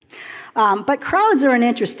But crowds are an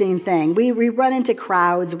interesting thing. We run into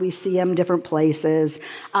crowds. We see them different places.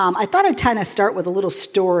 I thought I'd kind of start with a little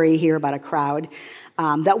story here about a crowd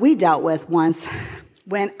that we dealt with once.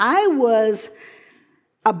 When I was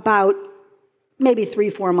about maybe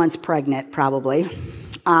 3-4 months pregnant, probably,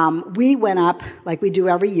 we went up, like we do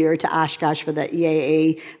every year, to Oshkosh for the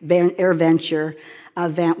EAA AirVenture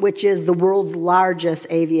event, which is the world's largest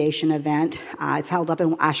aviation event. It's held up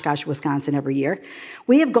in Oshkosh, Wisconsin every year.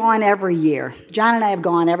 We have gone every year. John and I have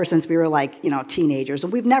gone ever since we were teenagers,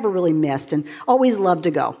 and we've never really missed and always loved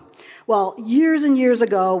to go. Well, years and years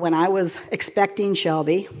ago, when I was expecting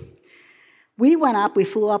Shelby, we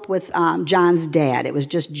flew up with John's dad. It was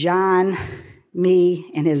just John,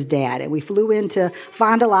 me, and his dad. And we flew into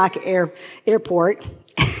Fond du Lac Airport.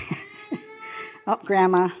 Oh,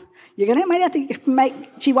 Grandma.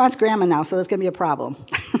 She wants Grandma now, so that's going to be a problem.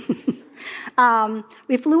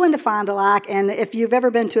 We flew into Fond du Lac, and if you've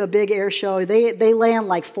ever been to a big air show, they land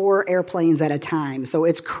like 4 airplanes at a time. So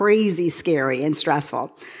it's crazy scary and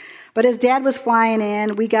stressful. But as Dad was flying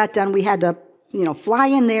in, we got done. We had to, fly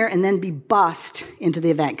in there and then be bussed into the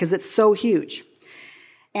event because it's so huge.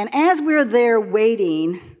 And as we're there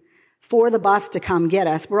waiting for the bus to come get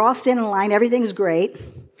us, we're all standing in line. Everything's great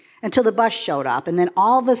until the bus showed up. And then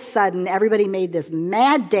all of a sudden, everybody made this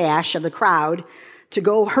mad dash of the crowd to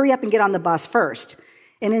go hurry up and get on the bus first.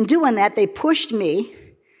 And in doing that, they pushed me.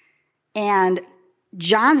 And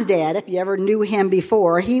John's dad, if you ever knew him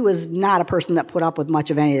before, he was not a person that put up with much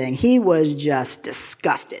of anything. He was just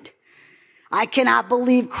disgusted. I cannot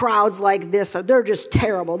believe crowds like this. They're just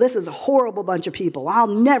terrible. This is a horrible bunch of people. I'll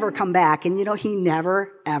never come back. And he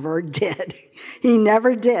never, ever did. He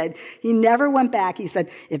never did. He never went back. He said,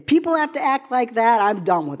 if people have to act like that, I'm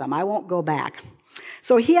done with them. I won't go back.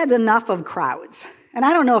 So he had enough of crowds. And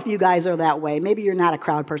I don't know if you guys are that way. Maybe you're not a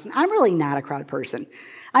crowd person. I'm really not a crowd person.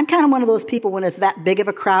 I'm kind of one of those people when it's that big of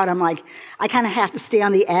a crowd, I'm like, I kind of have to stay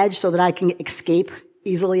on the edge so that I can escape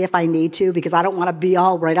easily if I need to, because I don't want to be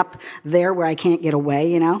all right up there where I can't get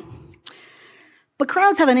away, But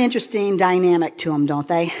crowds have an interesting dynamic to them, don't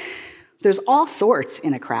they? There's all sorts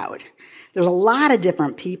in a crowd. There's a lot of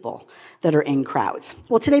different people that are in crowds.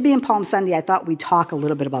 Well, today being Palm Sunday, I thought we'd talk a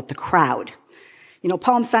little bit about the crowd.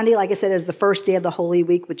 Palm Sunday, like I said, is the first day of the Holy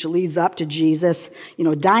Week, which leads up to Jesus,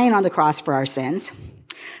 dying on the cross for our sins.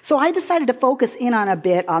 So I decided to focus in on a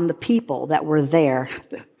bit on the people that were there,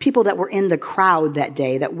 the people that were in the crowd that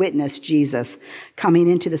day that witnessed Jesus coming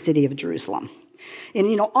into the city of Jerusalem.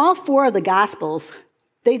 And, all 4 of the Gospels,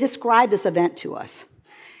 they describe this event to us.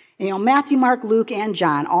 Matthew, Mark, Luke, and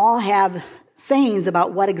John all have sayings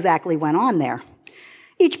about what exactly went on there.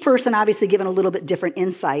 Each person obviously given a little bit different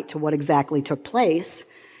insight to what exactly took place.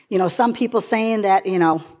 Some people saying that,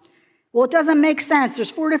 well, it doesn't make sense.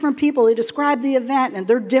 There's 4 different people. They describe the event, and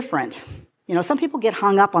they're different. Some people get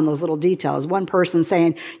hung up on those little details. One person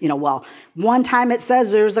saying, well, one time it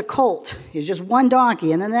says there's a colt. It's just 1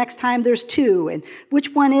 donkey, and then the next time there's 2. And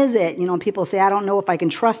which one is it? People say, I don't know if I can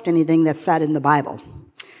trust anything that's said in the Bible.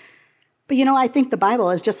 But, I think the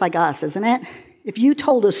Bible is just like us, isn't it? If you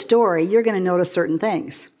told a story, you're going to notice certain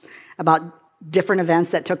things about different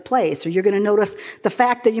events that took place, or you're going to notice the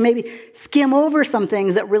fact that you maybe skim over some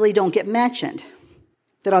things that really don't get mentioned,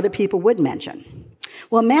 that other people would mention.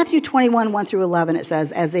 Well, in Matthew 21, 1 through 11, it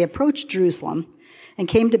says, as they approached Jerusalem and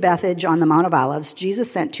came to Bethphage on the Mount of Olives,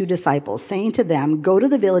 Jesus sent 2 disciples, saying to them, go to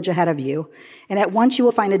the village ahead of you, and at once you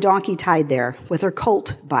will find a donkey tied there with her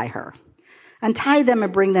colt by her. Untie them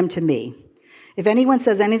and bring them to me. If anyone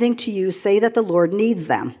says anything to you, say that the Lord needs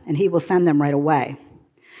them, and he will send them right away.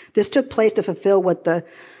 This took place to fulfill what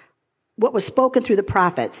was spoken through the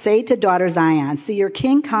prophet. Say to daughter Zion, see, your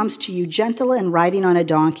king comes to you gentle and riding on a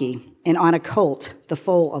donkey, and on a colt, the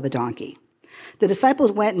foal of a donkey. The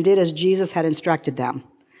disciples went and did as Jesus had instructed them.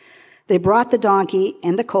 They brought the donkey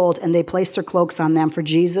and the colt, and they placed their cloaks on them for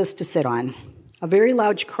Jesus to sit on. A very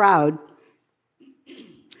large crowd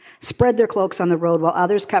spread their cloaks on the road, while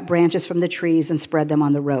others cut branches from the trees and spread them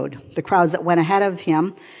on the road. The crowds that went ahead of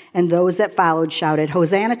him and those that followed shouted,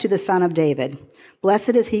 Hosanna to the Son of David. Blessed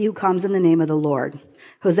is he who comes in the name of the Lord.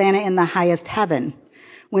 Hosanna in the highest heaven.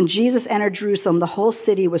 When Jesus entered Jerusalem, the whole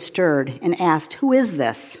city was stirred and asked, who is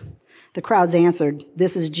this? The crowds answered,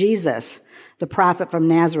 this is Jesus, the prophet from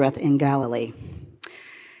Nazareth in Galilee.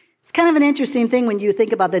 It's kind of an interesting thing when you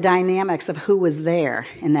think about the dynamics of who was there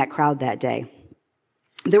in that crowd that day.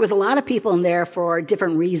 There was a lot of people in there for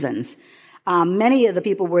different reasons. Many of the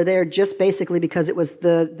people were there just basically because it was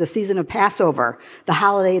the season of Passover, the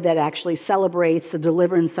holiday that actually celebrates the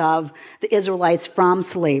deliverance of the Israelites from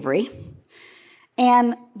slavery.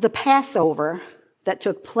 And the Passover that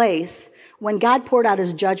took place when God poured out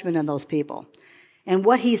his judgment on those people. And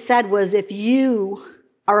what he said was, if you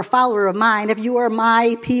are a follower of mine, if you are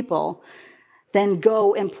my people, then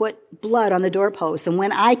go and put blood on the doorposts. And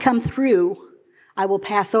when I come through, I will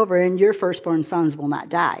pass over and your firstborn sons will not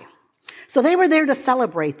die. So they were there to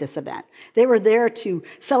celebrate this event. They were there to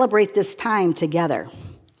celebrate this time together.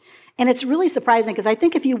 And it's really surprising because I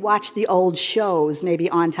think if you watch the old shows, maybe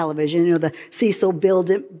on television, the Cecil B.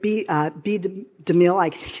 DeMille, I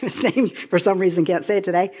think his name for some reason can't say it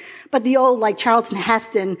today, but the old like Charlton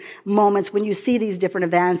Heston moments when you see these different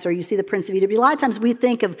events or you see the Prince of Egypt, a lot of times we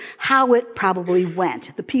think of how it probably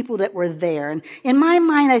went, the people that were there. And in my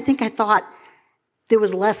mind, I thought there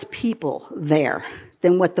was less people there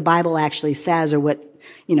than what the Bible actually says or what,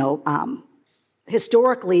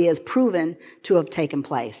 historically is proven to have taken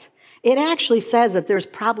place. It actually says that there's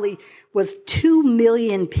probably was 2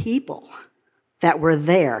 million people that were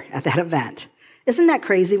there at that event. Isn't that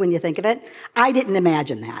crazy when you think of it? I didn't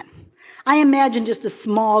imagine that. I imagined just a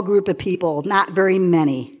small group of people, not very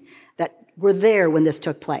many, that were there when this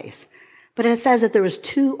took place. But it says that there was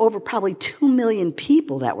probably 2 million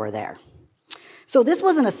people that were there. So this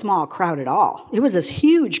wasn't a small crowd at all. It was this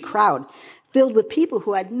huge crowd filled with people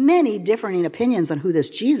who had many differing opinions on who this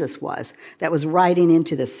Jesus was that was riding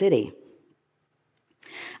into the city.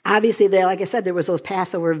 Obviously, like I said, there was those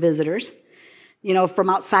Passover visitors, from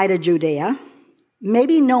outside of Judea,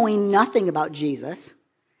 maybe knowing nothing about Jesus,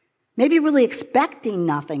 maybe really expecting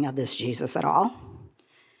nothing of this Jesus at all.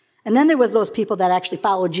 And then there was those people that actually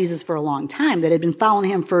followed Jesus for a long time, that had been following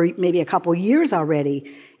him for maybe a couple years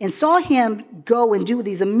already, and saw him go and do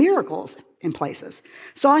these miracles in places.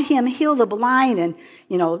 Saw him heal the blind and,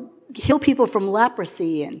 heal people from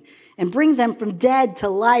leprosy and bring them from dead to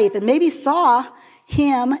life. And maybe saw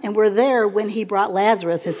him and were there when he brought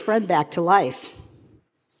Lazarus, his friend, back to life.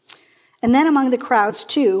 And then among the crowds,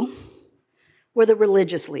 too, were the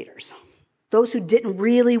religious leaders. Those who didn't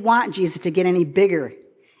really want Jesus to get any bigger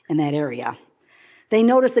in that area. They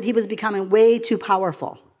noticed that he was becoming way too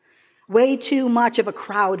powerful, way too much of a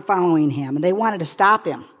crowd following him, and they wanted to stop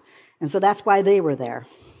him. And so that's why they were there.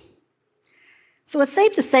 So it's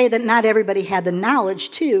safe to say that not everybody had the knowledge,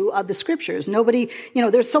 too, of the scriptures. Nobody,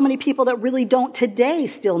 there's so many people that really don't today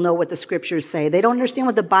still know what the scriptures say. They don't understand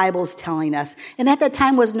what the Bible's telling us. And at that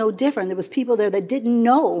time was no different. There was people there that didn't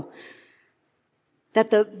know that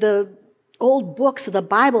the old books of the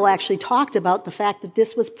Bible actually talked about the fact that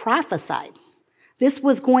this was prophesied. This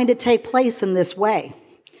was going to take place in this way.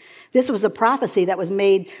 This was a prophecy that was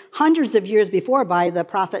made hundreds of years before by the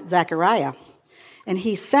prophet Zechariah. And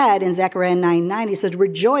he said in Zechariah 9:9, he said,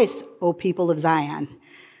 "Rejoice, O people of Zion.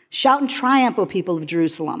 Shout in triumph, O people of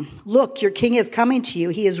Jerusalem. Look, your king is coming to you.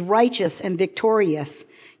 He is righteous and victorious,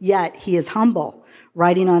 yet he is humble,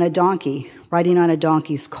 riding on a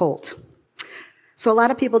donkey's colt." So a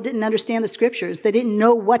lot of people didn't understand the scriptures. They didn't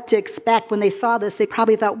know what to expect. When they saw this, they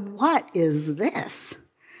probably thought, what is this?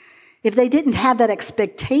 If they didn't have that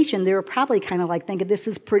expectation, they were probably kind of like thinking, this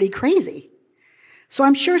is pretty crazy. So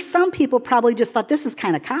I'm sure some people probably just thought, this is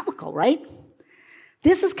kind of comical, right?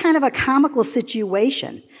 This is kind of a comical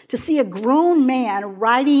situation to see a grown man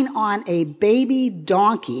riding on a baby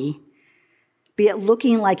donkey, be it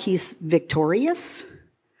looking like he's victorious.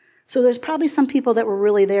 So there's probably some people that were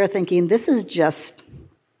really there thinking, this is just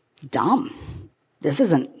dumb. This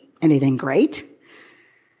isn't anything great.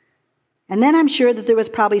 And then I'm sure that there was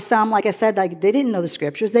probably some, like I said, like they didn't know the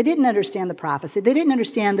scriptures. They didn't understand the prophecy. They didn't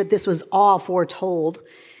understand that this was all foretold.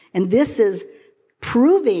 And this is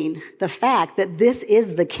proving the fact that this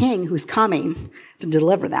is the king who's coming to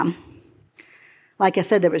deliver them. Like I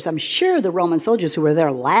said, I'm sure the Roman soldiers who were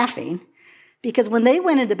there laughing, because when they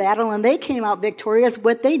went into battle and they came out victorious,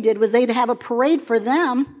 what they did was they'd have a parade for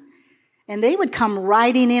them, and they would come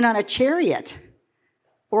riding in on a chariot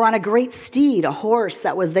or on a great steed, a horse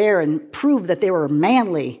that was there, and prove that they were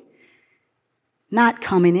manly, not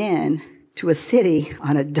coming in to a city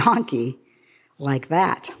on a donkey like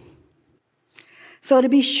that. So to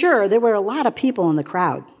be sure, there were a lot of people in the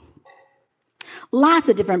crowd. Lots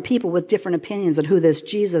of different people with different opinions on who this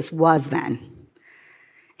Jesus was then.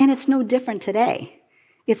 And it's no different today.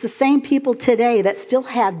 It's the same people today that still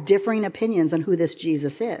have differing opinions on who this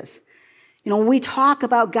Jesus is. When we talk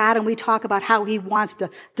about God and we talk about how he wants to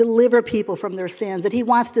deliver people from their sins, that he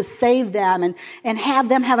wants to save them and have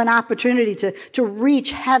them have an opportunity to reach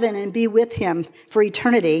heaven and be with him for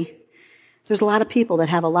eternity, there's a lot of people that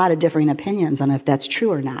have a lot of differing opinions on if that's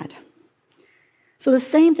true or not. So the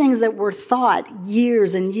same things that were thought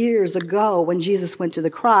years and years ago when Jesus went to the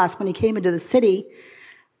cross, when he came into the city,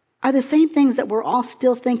 are the same things that we're all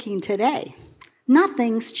still thinking today.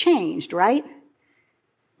 Nothing's changed, right?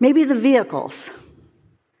 Maybe the vehicles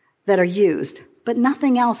that are used, but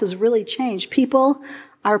nothing else has really changed. People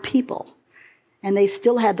are people, and they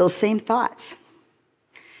still had those same thoughts.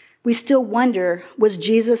 We still wonder, was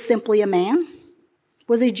Jesus simply a man?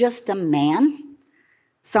 Was he just a man?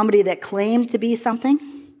 Somebody that claimed to be something?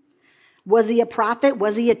 Was he a prophet?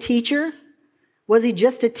 Was he a teacher? Was he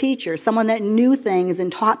just a teacher, someone that knew things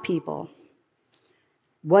and taught people?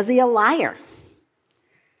 Was he a liar?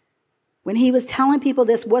 When he was telling people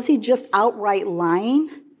this, was he just outright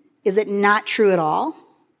lying? Is it not true at all?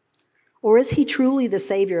 Or is he truly the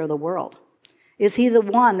Savior of the world? Is he the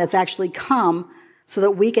one that's actually come so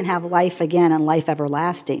that we can have life again and life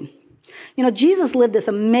everlasting? You know, Jesus lived this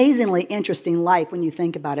amazingly interesting life when you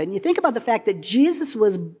think about it. And you think about the fact that Jesus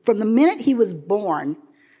was, from the minute he was born,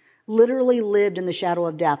 literally lived in the shadow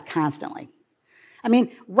of death constantly. I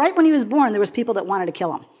mean, right when he was born, there was people that wanted to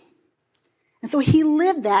kill him. And so he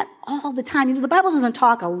lived that all the time. You know, the Bible doesn't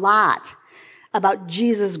talk a lot about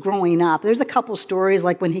Jesus growing up. There's a couple stories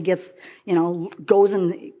like when he gets, goes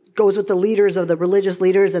with the leaders of the religious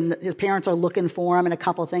leaders and his parents are looking for him and a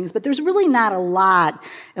couple things. But there's really not a lot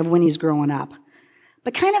of when he's growing up.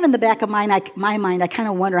 But kind of in the back of my mind, I kind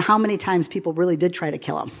of wonder how many times people really did try to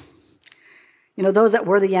kill him. You know, those that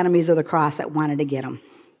were the enemies of the cross that wanted to get him.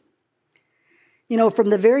 You know, from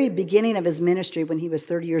the very beginning of his ministry when he was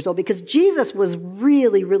 30 years old, because Jesus was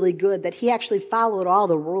really, really good, that he actually followed all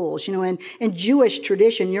the rules. You know, in Jewish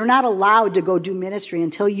tradition, you're not allowed to go do ministry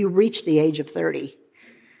until you reach the age of 30.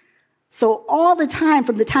 So all the time,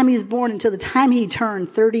 from the time he was born until the time he turned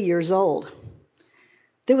 30 years old,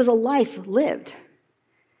 there was a life lived.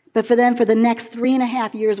 But for the next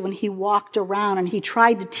 3.5 years when he walked around and he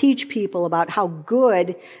tried to teach people about how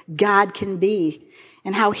good God can be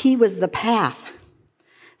and how he was the path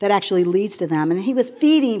that actually leads to them. And he was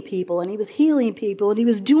feeding people and he was healing people and he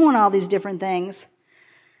was doing all these different things.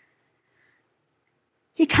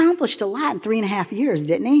 He accomplished a lot in 3.5 years,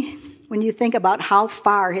 didn't he? When you think about how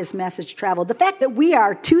far his message traveled. The fact that we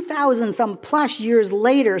are 2,000 some plus years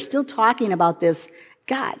later still talking about this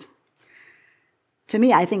God. To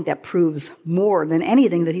me, I think that proves more than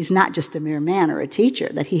anything that he's not just a mere man or a teacher,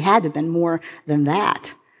 that he had to have been more than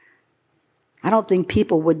that. I don't think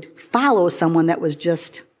people would follow someone that was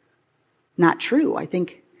just not true. I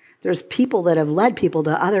think there's people that have led people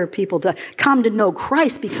to other people to come to know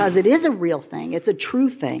Christ because it is a real thing. It's a true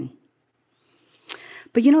thing.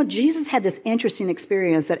 But you know, Jesus had this interesting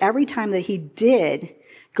experience that every time that he did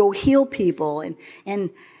go heal people and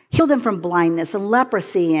heal them from blindness and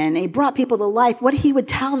leprosy, and he brought people to life, what he would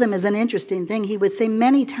tell them is an interesting thing. He would say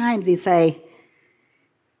many times, he'd say,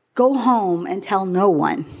 go home and tell no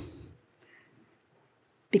one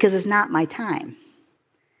because it's not my time.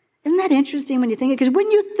 Isn't that interesting when you think it? Because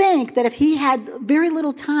when you think that if he had very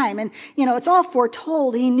little time, and, you know, it's all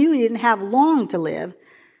foretold, he knew he didn't have long to live,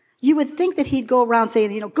 you would think that he'd go around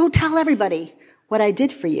saying, go tell everybody what I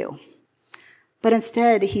did for you. But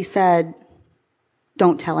instead, he said,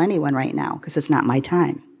 don't tell anyone right now because it's not my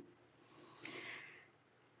time.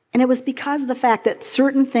 And it was because of the fact that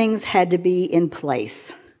certain things had to be in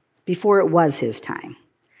place before it was his time.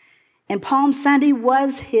 And Palm Sunday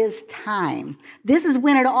was his time. This is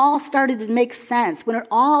when it all started to make sense, when it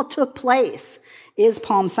all took place, is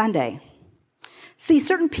Palm Sunday. See,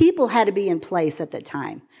 certain people had to be in place at that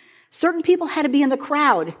time. Certain people had to be in the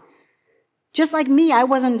crowd. Just like me, I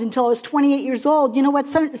wasn't until I was 28 years old. You know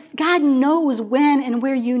what? God knows when and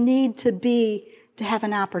where you need to be to have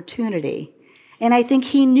an opportunity. And I think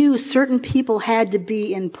he knew certain people had to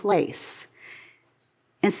be in place.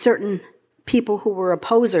 And certain people who were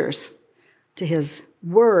opposers to his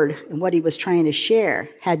word and what he was trying to share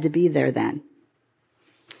had to be there then.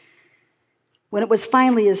 When it was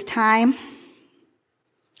finally his time,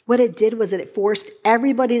 what it did was that it forced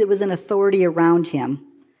everybody that was in authority around him,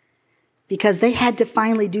 because they had to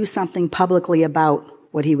finally do something publicly about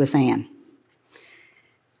what he was saying.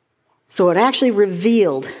 So it actually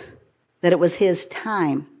revealed that it was his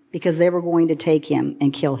time because they were going to take him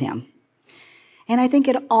and kill him. And I think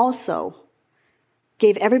it also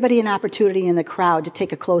gave everybody an opportunity in the crowd to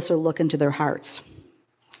take a closer look into their hearts.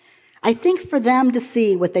 I think for them to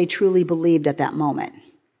see what they truly believed at that moment.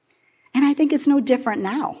 And I think it's no different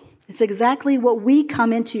now. It's exactly what we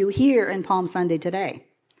come into here in Palm Sunday today.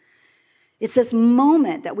 It's this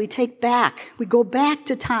moment that we take back. We go back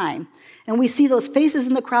to time, and we see those faces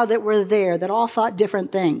in the crowd that were there that all thought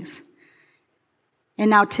different things. And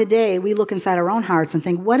now today, we look inside our own hearts and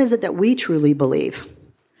think, what is it that we truly believe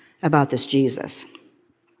about this Jesus?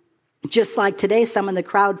 Just like today, some in the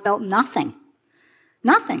crowd felt nothing.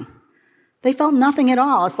 Nothing. They felt nothing at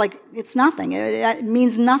all. It's like, it's nothing. It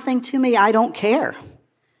means nothing to me. I don't care.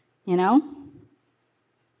 You know?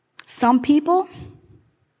 Some people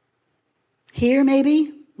here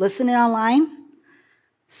maybe, listening online,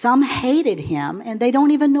 some hated him and they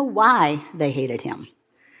don't even know why they hated him.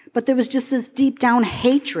 But there was just this deep down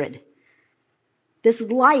hatred. This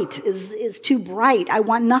light is too bright. I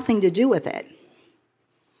want nothing to do with it.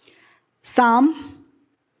 Some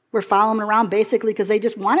were following him around basically because they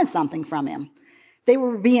just wanted something from him. They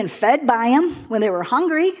were being fed by him when they were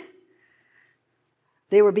hungry.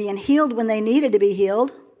 They were being healed when they needed to be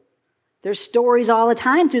healed. There's stories all the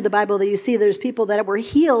time through the Bible that you see there's people that were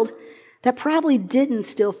healed that probably didn't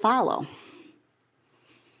still follow.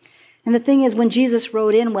 And the thing is, when Jesus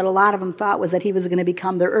rode in, what a lot of them thought was that he was going to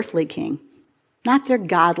become their earthly king. Not their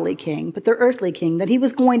godly king, but their earthly king, that he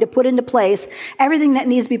was going to put into place everything that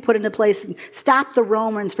needs to be put into place and stop the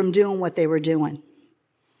Romans from doing what they were doing.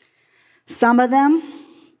 Some of them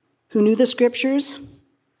who knew the scriptures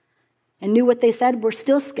and knew what they said were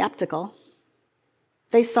still skeptical.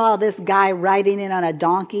 They saw this guy riding in on a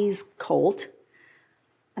donkey's colt,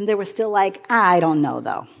 and they were still like, I don't know,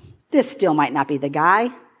 though. This still might not be the guy.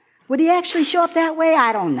 Would he actually show up that way?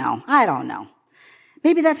 I don't know.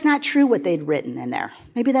 Maybe that's not true what they'd written in there.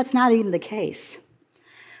 Maybe that's not even the case.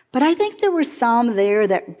 But I think there were some there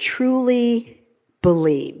that truly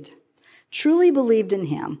believed in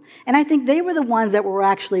him. And I think they were the ones that were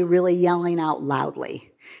actually really yelling out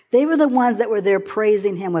loudly. They were the ones that were there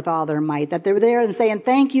praising him with all their might, that they were there and saying,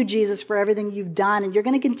 thank you, Jesus, for everything you've done and you're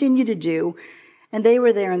going to continue to do. And they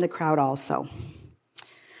were there in the crowd also.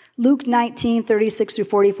 Luke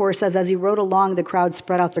 19:36-44 says, as he rode along, the crowd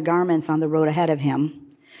spread out their garments on the road ahead of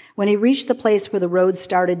him. When he reached the place where the road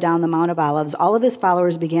started down the Mount of Olives, all of his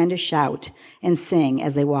followers began to shout and sing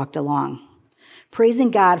as they walked along,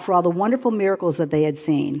 praising God for all the wonderful miracles that they had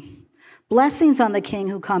seen. Blessings on the King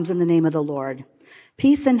who comes in the name of the Lord.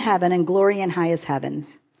 Peace in heaven and glory in highest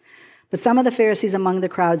heavens. But some of the Pharisees among the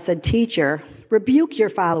crowd said, Teacher, rebuke your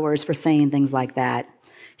followers for saying things like that.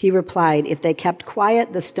 He replied, if they kept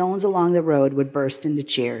quiet, the stones along the road would burst into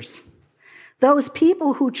cheers. Those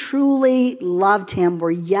people who truly loved him were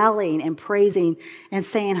yelling and praising and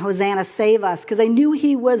saying, Hosanna, save us, because they knew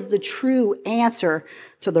he was the true answer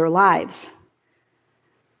to their lives.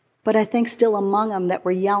 But I think still among them that were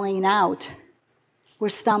yelling out were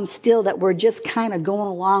some still that were just kind of going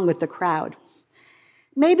along with the crowd.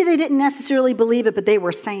 Maybe they didn't necessarily believe it, but they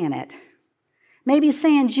were saying it. Maybe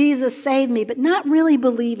saying, Jesus saved me, but not really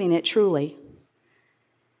believing it truly.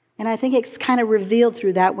 And I think it's kind of revealed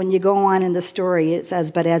through that when you go on in the story. It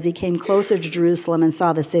says, but as he came closer to Jerusalem and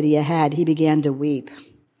saw the city ahead, he began to weep.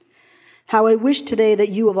 How I wish today that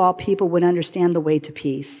you of all people would understand the way to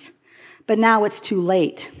peace. But now it's too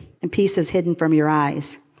late, and peace is hidden from your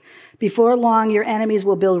eyes. Before long, your enemies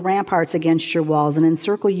will build ramparts against your walls and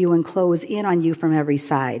encircle you and close in on you from every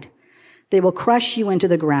side. They will crush you into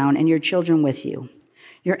the ground and your children with you.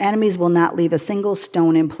 Your enemies will not leave a single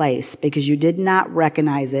stone in place because you did not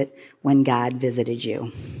recognize it when God visited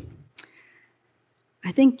you.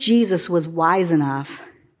 I think Jesus was wise enough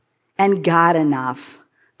and God enough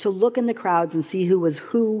to look in the crowds and see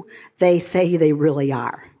who they say they really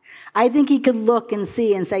are. I think he could look and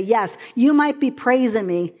see and say, yes, you might be praising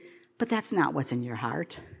me, but that's not what's in your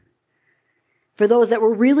heart. For those that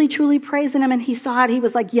were really, truly praising him and he saw it, he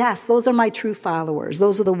was like, yes, those are my true followers.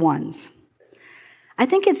 Those are the ones. I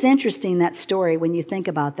think it's interesting, that story, when you think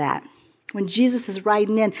about that. When Jesus is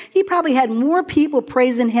riding in, he probably had more people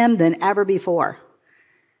praising him than ever before.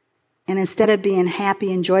 And instead of being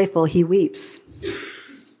happy and joyful, he weeps.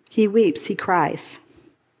 He weeps, he cries.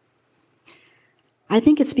 I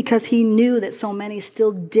think it's because he knew that so many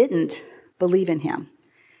still didn't believe in him.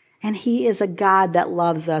 And he is a God that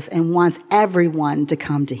loves us and wants everyone to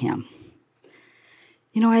come to him.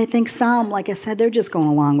 You know, I think some, like I said, they're just going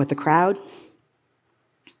along with the crowd.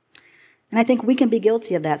 And I think we can be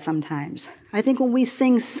guilty of that sometimes. I think when we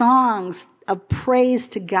sing songs of praise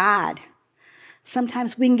to God,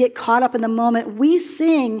 sometimes we can get caught up in the moment. We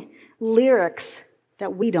sing lyrics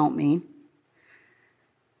that we don't mean.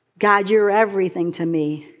 God, you're everything to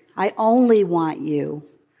me. I only want you.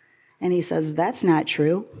 And he says, that's not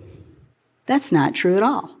true. That's not true at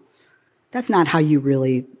all. That's not how you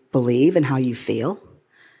really believe and how you feel.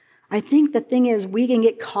 I think the thing is, we can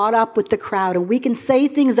get caught up with the crowd and we can say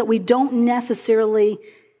things that we don't necessarily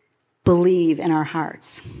believe in our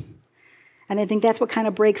hearts. And I think that's what kind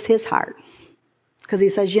of breaks his heart. Because he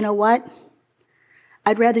says, you know what?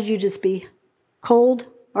 I'd rather you just be cold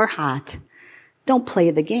or hot. Don't play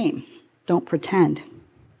the game. Don't pretend.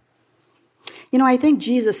 I think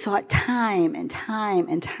Jesus saw it time and time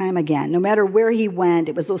and time again. No matter where he went,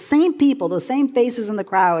 it was those same people, those same faces in the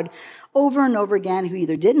crowd over and over again who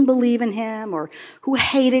either didn't believe in him or who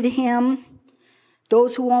hated him,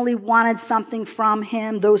 those who only wanted something from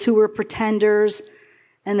him, those who were pretenders,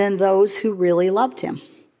 and then those who really loved him.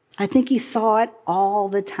 I think he saw it all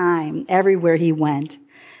the time, everywhere he went.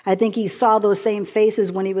 I think he saw those same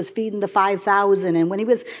faces when he was feeding the 5,000 and when he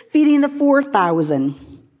was feeding the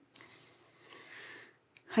 4,000.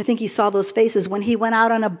 I think he saw those faces when he went out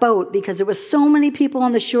on a boat because there was so many people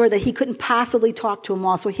on the shore that he couldn't possibly talk to them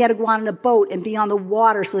all. So he had to go out on a boat and be on the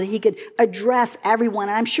water so that he could address everyone.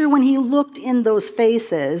 And I'm sure when he looked in those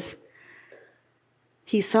faces,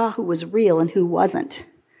 he saw who was real and who wasn't,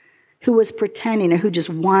 who was pretending or who just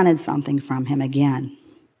wanted something from him again.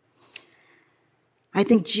 I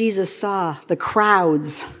think Jesus saw the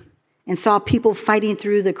crowds and saw people fighting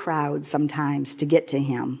through the crowds sometimes to get to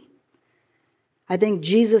him. I think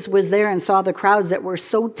Jesus was there and saw the crowds that were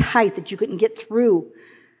so tight that you couldn't get through,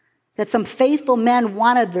 that some faithful men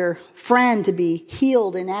wanted their friend to be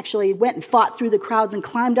healed and actually went and fought through the crowds and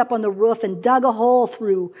climbed up on the roof and dug a hole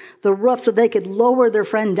through the roof so they could lower their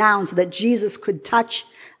friend down so that Jesus could touch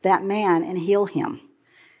that man and heal him.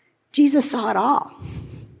 Jesus saw it all.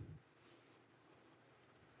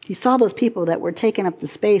 He saw those people that were taking up the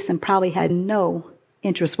space and probably had no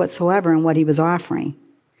interest whatsoever in what he was offering.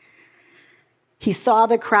 He saw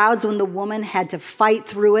the crowds when the woman had to fight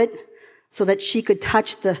through it so that she could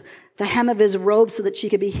touch the hem of his robe so that she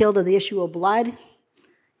could be healed of the issue of blood.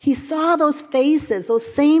 He saw those faces,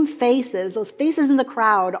 those same faces, those faces in the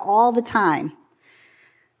crowd all the time,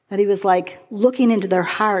 that he was like looking into their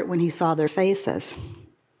heart when he saw their faces.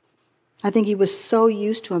 I think he was so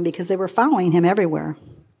used to them because they were following him everywhere.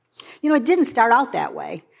 It didn't start out that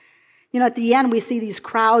way. At the end we see these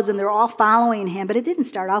crowds and they're all following him, but it didn't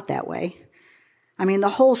start out that way. The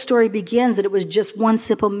whole story begins that it was just one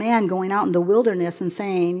simple man going out in the wilderness and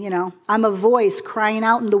saying, I'm a voice crying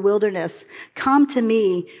out in the wilderness. Come to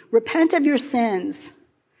me, repent of your sins,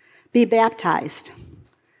 be baptized,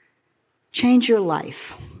 change your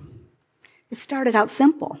life. It started out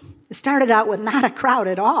simple. It started out with not a crowd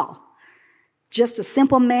at all. Just a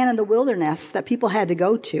simple man in the wilderness that people had to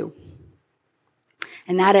go to.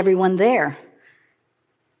 And not everyone there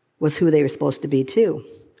was who they were supposed to be too.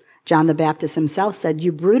 John the Baptist himself said,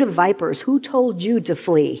 "You brood of vipers, who told you to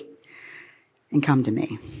flee and come to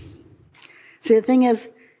me?" See, the thing is,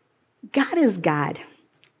 God is God.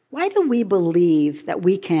 Why do we believe that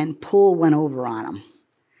we can pull one over on him?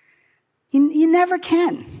 You never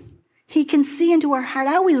can. He can see into our heart.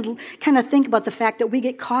 I always kind of think about the fact that we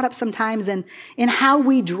get caught up sometimes in how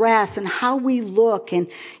we dress and how we look and,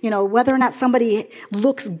 whether or not somebody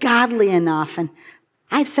looks godly enough. And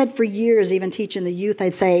I've said for years, even teaching the youth,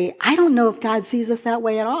 I'd say, I don't know if God sees us that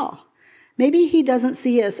way at all. Maybe he doesn't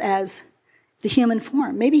see us as the human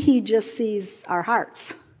form. Maybe he just sees our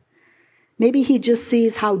hearts. Maybe he just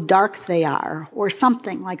sees how dark they are or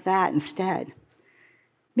something like that instead.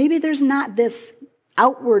 Maybe there's not this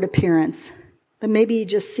outward appearance, but maybe he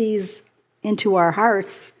just sees into our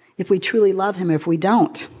hearts if we truly love him, if we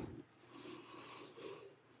don't.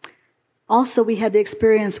 Also, we had the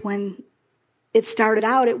experience when it started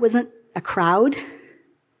out, it wasn't a crowd.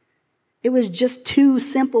 It was just two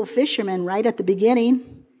simple fishermen right at the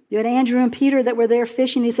beginning. You had Andrew and Peter that were there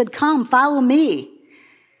fishing. He said, "Come, follow me.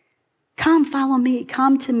 Come, follow me.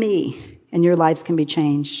 Come to me, and your lives can be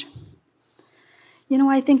changed."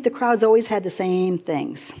 I think the crowds always had the same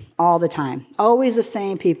things all the time. Always the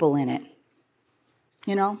same people in it.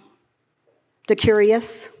 The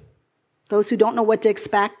curious, those who don't know what to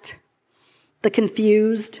expect, the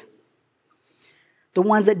confused, the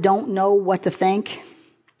ones that don't know what to think,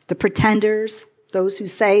 the pretenders, those who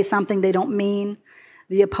say something they don't mean,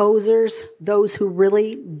 the opposers, those who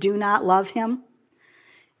really do not love him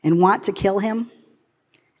and want to kill him,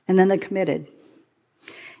 and then the committed.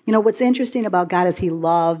 What's interesting about God is he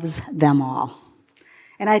loves them all.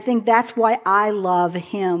 And I think that's why I love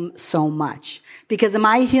him so much. Because in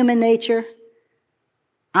my human nature,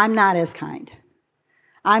 I'm not as kind.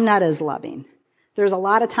 I'm not as loving. There's a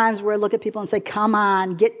lot of times where I look at people and say, come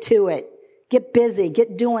on, get to it. Get busy.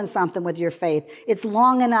 Get doing something with your faith. It's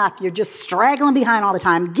long enough. You're just straggling behind all the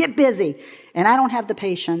time. Get busy. And I don't have the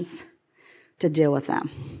patience to deal with them.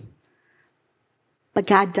 But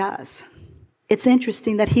God does. It's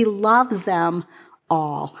interesting that he loves them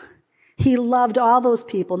all. He loved all those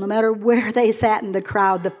people, no matter where they sat in the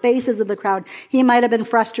crowd, the faces of the crowd. He might have been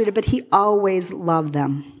frustrated, but he always loved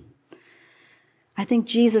them. I think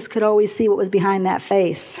Jesus could always see what was behind that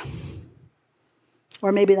face,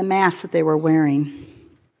 or maybe the mask that they were wearing.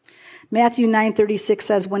 Matthew 9:36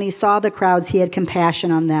 says, when he saw the crowds, he had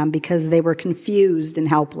compassion on them because they were confused and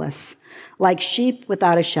helpless, like sheep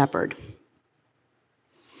without a shepherd.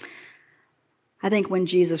 I think when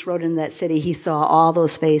Jesus rode into that city, he saw all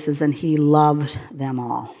those faces and he loved them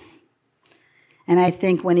all. And I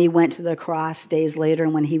think when he went to the cross days later,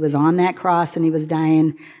 and when he was on that cross and he was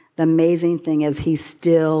dying, the amazing thing is he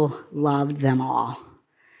still loved them all.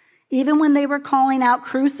 Even when they were calling out,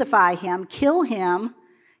 crucify him, kill him,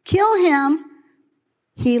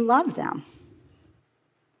 he loved them.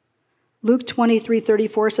 Luke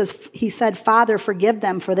 23:34 says, he said, Father, forgive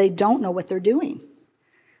them, for they don't know what they're doing.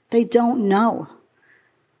 They don't know.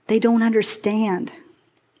 They don't understand.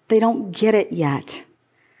 They don't get it yet.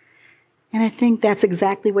 And I think that's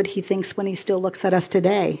exactly what he thinks when he still looks at us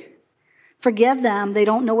today. Forgive them. They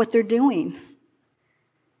don't know what they're doing.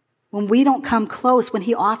 When we don't come close, when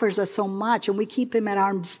he offers us so much and we keep him at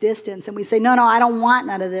arm's distance and we say, no, I don't want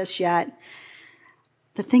none of this yet.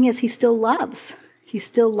 The thing is, he still loves. He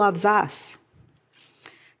still loves us.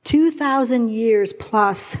 2,000 years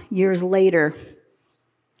plus years later,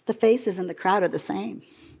 the faces in the crowd are the same.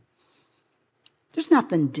 There's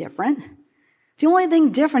nothing different. The only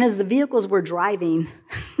thing different is the vehicles we're driving.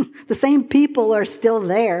 The same people are still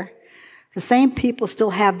there. The same people still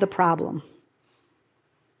have the problem.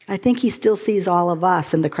 I think he still sees all of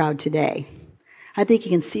us in the crowd today. I think he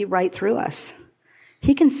can see right through us.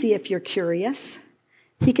 He can see if you're curious.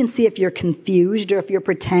 He can see if you're confused or if you're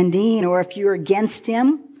pretending or if you're against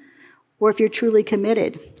him or if you're truly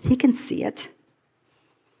committed. He can see it.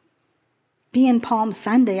 Being Palm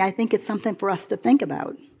Sunday, I think it's something for us to think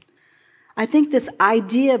about. I think this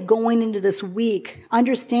idea of going into this week,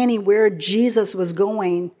 understanding where Jesus was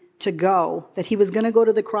going to go, that he was going to go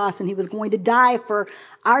to the cross and he was going to die for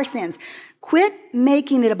our sins. Quit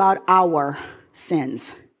making it about our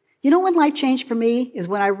sins. You know when life changed for me is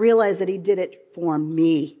when I realized that he did it for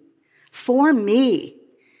me. For me.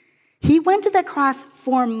 He went to the cross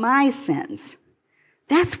for my sins.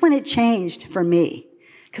 That's when it changed for me.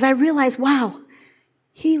 Because I realized, wow,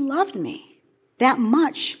 he loved me that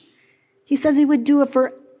much. He says he would do it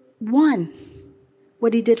for one,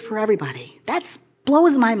 what he did for everybody. That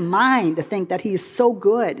blows my mind to think that he is so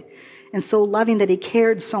good and so loving that he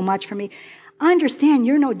cared so much for me. I understand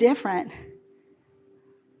you're no different.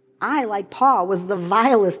 I, like Paul, was the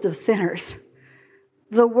vilest of sinners,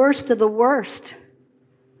 the worst of the worst.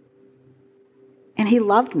 And he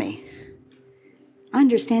loved me.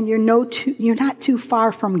 Understand you're not too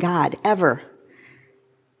far from God, ever.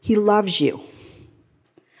 He loves you.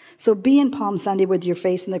 So be in Palm Sunday with your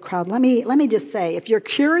face in the crowd. Let me just say, if you're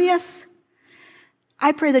curious,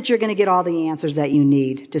 I pray that you're going to get all the answers that you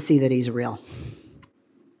need to see that he's real.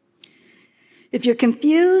 If you're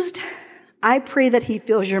confused, I pray that he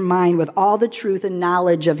fills your mind with all the truth and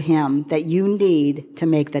knowledge of him that you need to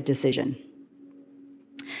make that decision.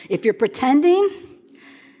 If you're pretending,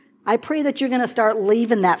 I pray that you're going to start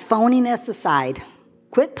leaving that phoniness aside.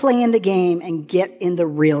 Quit playing the game and get in the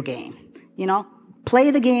real game.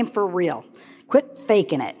 Play the game for real. Quit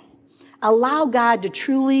faking it. Allow God to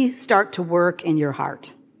truly start to work in your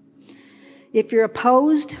heart. If you're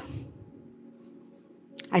opposed,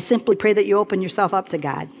 I simply pray that you open yourself up to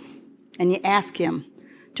God and you ask him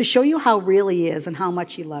to show you how real he is and how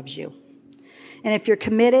much he loves you. And if you're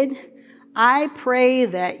committed, I pray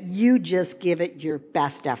that you just give it your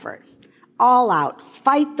best effort. All out.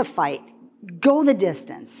 Fight the fight. Go the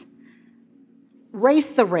distance.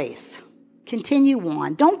 Race the race. Continue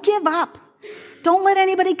on. Don't give up. Don't let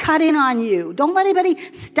anybody cut in on you. Don't let anybody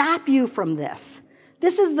stop you from this.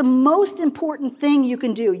 This is the most important thing you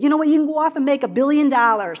can do. You know what? You can go off and make $1 billion.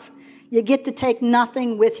 You get to take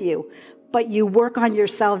nothing with you. But you work on your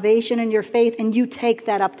salvation and your faith, and you take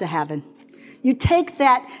that up to heaven. You take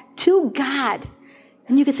that to God.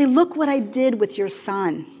 And you can say, look what I did with your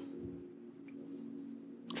son.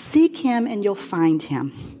 Seek him and you'll find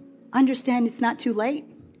him. Understand it's not too late.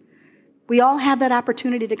 We all have that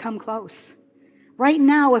opportunity to come close. Right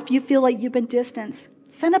now, if you feel like you've been distanced,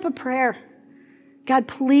 send up a prayer. God,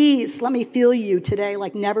 please let me feel you today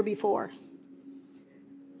like never before.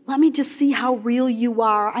 Let me just see how real you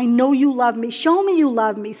are. I know you love me. Show me you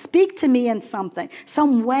love me. Speak to me in something,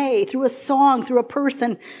 some way, through a song, through a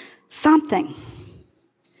person, something.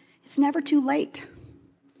 It's never too late.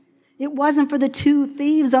 It wasn't for the two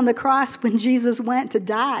thieves on the cross when Jesus went to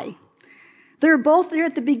die. They were both there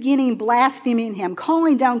at the beginning, blaspheming him,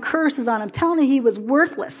 calling down curses on him, telling him he was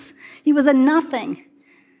worthless. He was a nothing.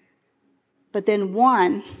 But then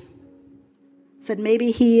one said,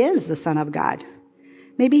 maybe he is the Son of God.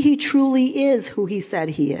 Maybe he truly is who he said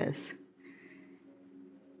he is.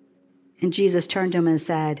 And Jesus turned to him and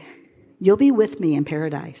said, You'll be with me in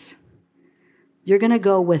paradise. You're going to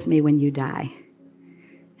go with me when you die.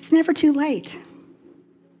 It's never too late.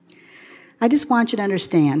 I just want you to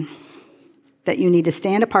understand that you need to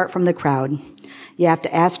stand apart from the crowd. You have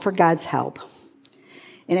to ask for God's help.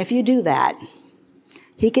 And if you do that,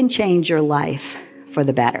 He can change your life for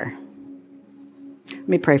the better. Let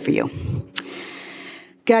me pray for you.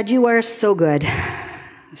 God, you are so good,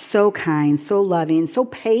 so kind, so loving, so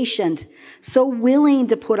patient, so willing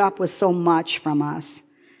to put up with so much from us.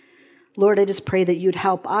 Lord, I just pray that you'd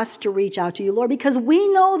help us to reach out to you, Lord, because we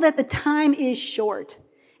know that the time is short.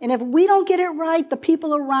 And if we don't get it right, the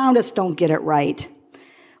people around us don't get it right.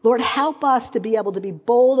 Lord, help us to be able to be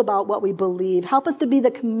bold about what we believe. Help us to be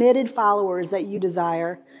the committed followers that you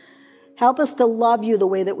desire. Help us to love you the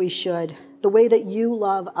way that we should, the way that you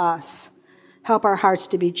love us. Help our hearts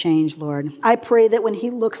to be changed, Lord. I pray that when he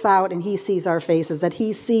looks out and he sees our faces, that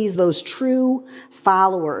he sees those true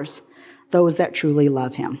followers, those that truly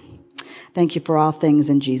love him. Thank you for all things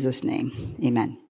in Jesus' name. Amen.